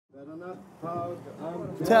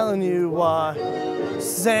I'm telling you why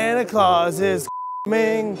Santa Claus is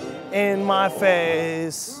coming in my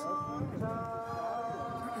face.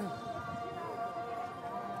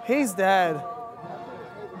 He's dead.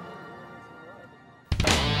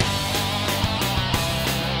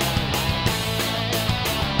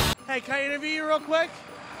 Hey, can I interview you real quick?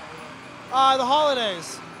 The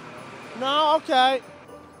holidays. No? Okay.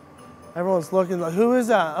 Everyone's looking like, who is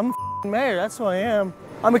that? I'm a mayor, that's who I am.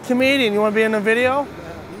 I'm a comedian. You want to be in a video?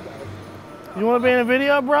 You want to be in a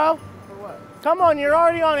video, bro? For what? Come on, you're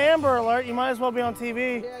already on Amber Alert. You might as well be on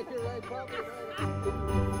TV. Yeah, you're right, probably right.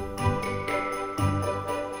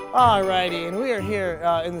 Alrighty, and we are here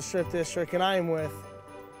in the Strip District, and I am with...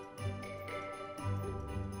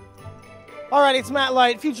 Alright, it's Matt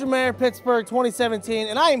Light, future mayor of Pittsburgh 2017,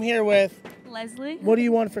 and I am here with... Leslie. What do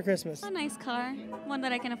you want for Christmas? A nice car, one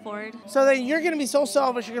that I can afford. So then you're going to be so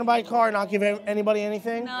selfish, you're going to buy a car and not give anybody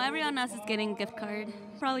anything? No, everyone else is getting a gift card.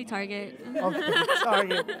 Probably Target. Okay,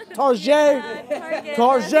 Target. Target.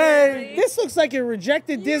 Target. This looks like a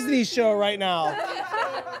rejected Disney show right now.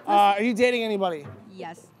 Are you dating anybody?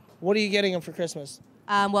 Yes. What are you getting him for Christmas?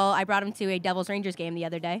 Well, I brought him to a Devils Rangers game the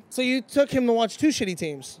other day. So you took him to watch two shitty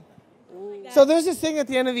teams. So there's this thing at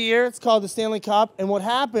the end of the year, it's called the Stanley Cup, and what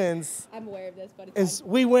happens I'm aware of this, but is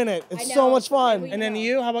we win it. It's so much fun. And then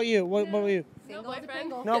you, how about you? What about you? No boyfriend.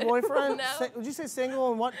 No boyfriend? No. Would you say single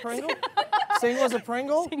and what, Pringle? Single as a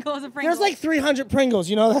Pringle? Single as a Pringle. There's like 300 Pringles,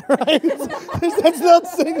 you know that, right? That's not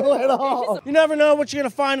single at all. You never know what you're going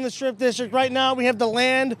to find in the Strip District. Right now, we have the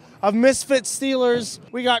land of misfit Steelers.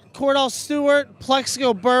 We got Cordell Stewart,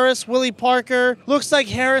 Plexico Burris, Willie Parker. Looks like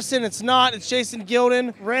Harrison. It's not. It's Jason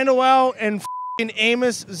Gilden, Randall L., and f***ing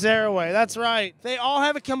Amos Zaraway. That's right. They all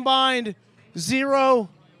have a combined 0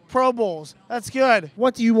 Pro Bowls. That's good.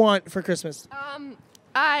 What do you want for Christmas?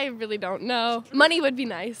 I really don't know. Money would be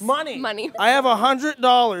nice. Money? Money. I have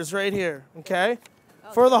 $100 right here, okay?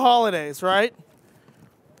 For the holidays, right?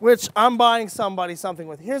 Which I'm buying somebody something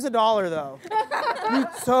with. Here's $1 though. You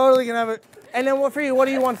totally can have it. And then what for you? What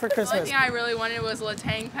do you want for The Christmas? only thing I really wanted was a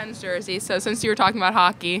Letang Pens jersey, so since you were talking about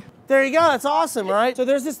hockey. There you go, that's awesome, right? So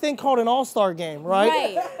there's this thing called an all-star game, right?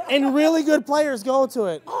 Right. And really good players go to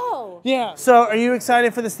it. Oh. Yeah. So are you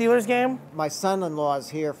excited for the Steelers game? My son-in-law is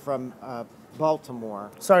here from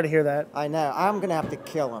Baltimore. Sorry to hear that. I know. I'm going to have to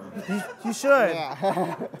kill him. You should.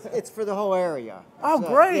 Yeah. It's for the whole area. Oh, So,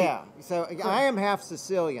 great. Yeah. So I am half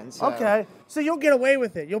Sicilian. So. Okay. So you'll get away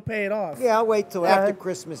with it. You'll pay it off. Yeah, I'll wait till after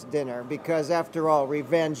Christmas dinner because, after all,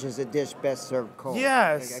 revenge is a dish best served cold.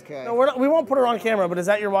 Yes. Okay. No, we won't put her on camera, but is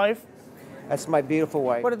that your wife? That's my beautiful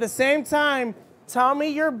wife. But at the same time, tell me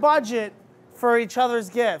your budget for each other's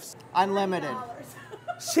gifts. Unlimited.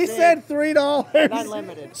 She said $3.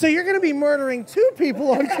 Unlimited. So you're going to be murdering 2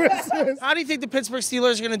 people on Christmas. How do you think the Pittsburgh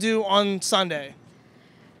Steelers are going to do on Sunday?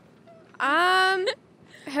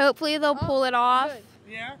 Hopefully they'll pull it off.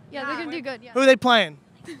 Yeah? Yeah, they're gonna do good. Yeah. Who are they playing?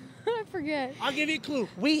 I forget. I'll give you a clue.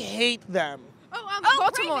 We hate them.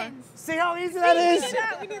 Baltimore. See how easy that is?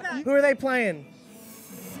 We knew that. Who are they playing?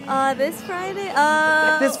 This Friday?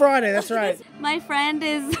 This Friday, that's right. My friend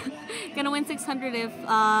is gonna win 600 if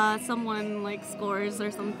someone like scores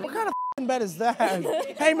or something. What kind of f***ing bet is that?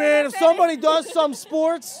 Hey man, if somebody does some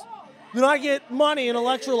sports, then I get money and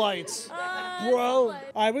electrolytes. Bro. All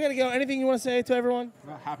right, we gotta go. Anything you want to say to everyone?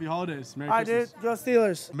 Happy holidays. Merry All right, Christmas. dude. Go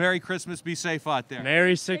Steelers. Merry Christmas. Be safe out there.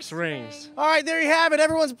 Merry Six Rings. All right, there you have it.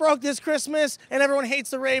 Everyone's broke this Christmas, and everyone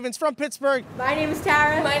hates the Ravens. From Pittsburgh. My name is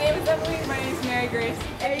Tara. My name is Emily. My name is Mary Grace.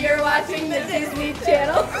 And you're watching the Disney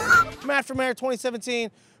Channel. Matt for Mayor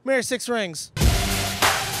 2017. Mayor 6 Rings.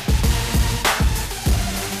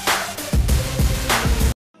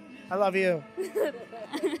 I love you.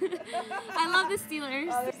 I love the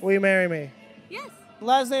Steelers. Will you marry me? Yes.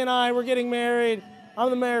 Leslie and I, we're getting married. I'm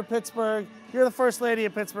the mayor of Pittsburgh. You're the first lady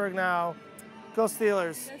of Pittsburgh now. Go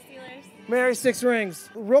Steelers. Go Steelers. Mary 6 Rings.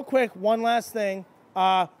 Real quick, one last thing.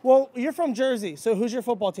 Well, you're from Jersey, so who's your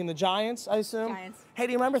football team? The Giants, I assume? Giants. Hey,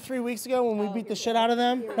 do you remember 3 weeks ago when we beat the shit out of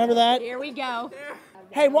them? Remember that? Here we go.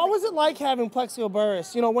 Hey, what was it like having Plexico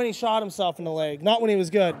Burris, you know, when he shot himself in the leg, not when he was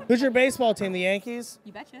good? Who's your baseball team, the Yankees?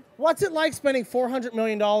 You betcha. What's it like spending $400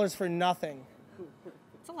 million for nothing?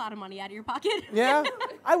 It's a lot of money out of your pocket. Yeah?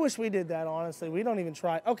 I wish we did that, honestly. We don't even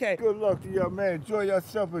try. Okay. Good luck to your man. Enjoy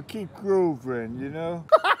yourself and keep grooving, you know?